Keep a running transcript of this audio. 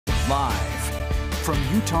Live from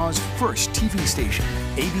Utah's first TV station,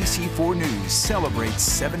 ABC4 News celebrates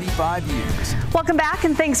 75 years. Welcome back,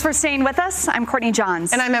 and thanks for staying with us. I'm Courtney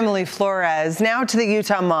Johns. And I'm Emily Flores. Now to the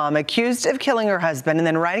Utah mom accused of killing her husband and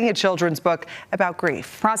then writing a children's book about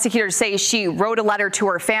grief. Prosecutors say she wrote a letter to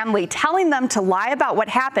her family telling them to lie about what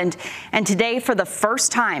happened. And today, for the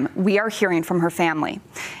first time, we are hearing from her family.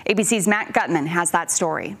 ABC's Matt Gutman has that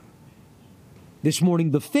story. This morning,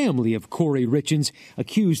 the family of Kouri Richins,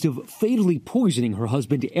 accused of fatally poisoning her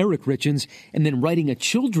husband, Eric Richins, and then writing a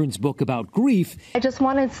children's book about grief. I just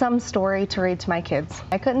wanted some story to read to my kids.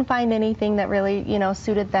 I couldn't find anything that really,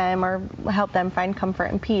 suited them or helped them find comfort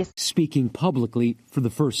and peace. Speaking publicly for the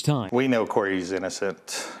first time. We know Kouri's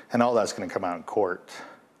innocent, and all that's going to come out in court.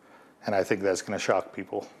 And I think that's going to shock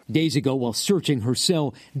people. Days ago, while searching her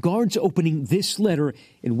cell, guards opening this letter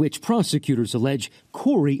in which prosecutors allege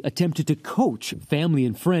Kouri attempted to coach family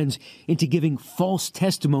and friends into giving false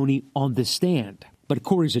testimony on the stand. But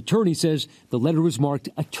Kouri's attorney says the letter was marked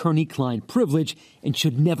attorney-client privilege and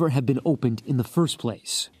should never have been opened in the first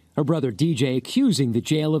place. Her brother DJ accusing the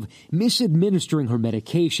jail of misadministering her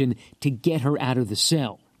medication to get her out of the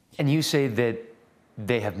cell. And you say that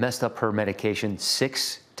they have messed up her medication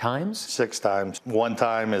 6 times? 6 times. 1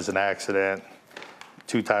 time is an accident.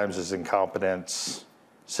 2 times is incompetence.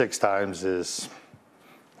 6 times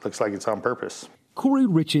looks like it's on purpose. Kouri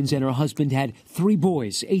Richins and her husband had 3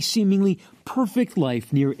 boys, a seemingly perfect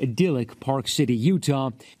life near idyllic Park City, Utah.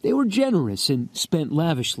 They were generous and spent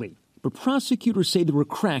lavishly. But prosecutors say there were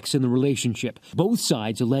cracks in the relationship. Both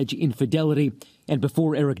sides allege infidelity. And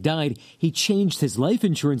before Eric died, he changed his life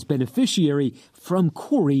insurance beneficiary from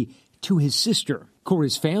Kouri to his sister.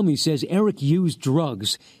 Kouri's family says Eric used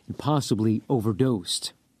drugs and possibly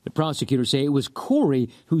overdosed. The prosecutors say it was Kouri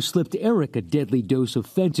who slipped Eric a deadly dose of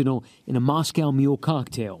fentanyl in a Moscow Mule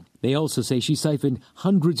cocktail. They also say she siphoned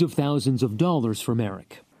hundreds of thousands of dollars from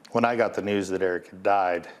Eric. When I got the news that Eric had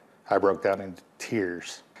died, I broke down into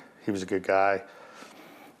tears. He was a good guy.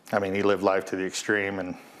 I mean, he lived life to the extreme,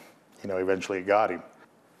 and, eventually it got him.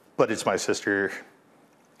 But it's my sister.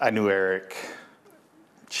 I knew Eric.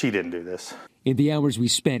 She didn't do this. In the hours we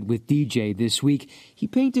spent with DJ this week, he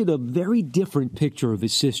painted a very different picture of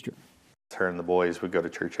his sister. Her and the boys would go to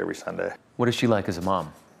church every Sunday. What is she like as a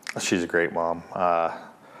mom? She's a great mom.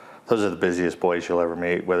 Those are the busiest boys you'll ever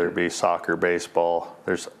meet, whether it be soccer, baseball.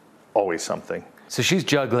 There's always something. So she's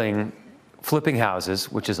juggling flipping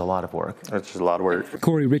houses, which is a lot of work. It's a lot of work.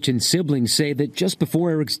 Kouri Richins' siblings say that just before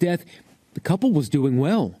Eric's death, the couple was doing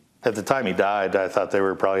well. At the time he died, I thought they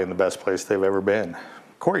were probably in the best place they've ever been.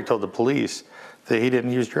 Kouri told the police that he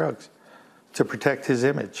didn't use drugs to protect his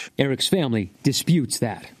image. Eric's family disputes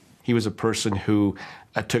that. He was a person who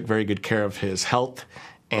took very good care of his health,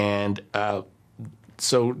 and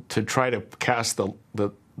so to try to cast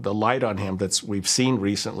the light on him that we've seen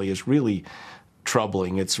recently is really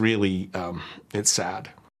troubling. It's really it's sad.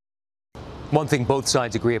 One thing both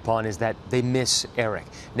sides agree upon is that they miss Eric.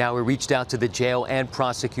 Now, we reached out to the jail and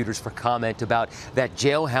prosecutors for comment about that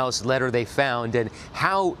jailhouse letter they found and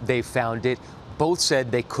how they found it. Both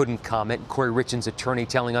said they couldn't comment. Kouri Richins' attorney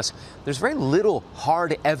telling us there's very little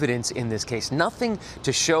hard evidence in this case. Nothing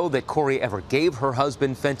to show that Kouri ever gave her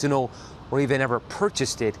husband fentanyl or even ever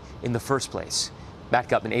purchased it in the first place. Matt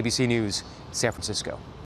Gutman, ABC News, San Francisco.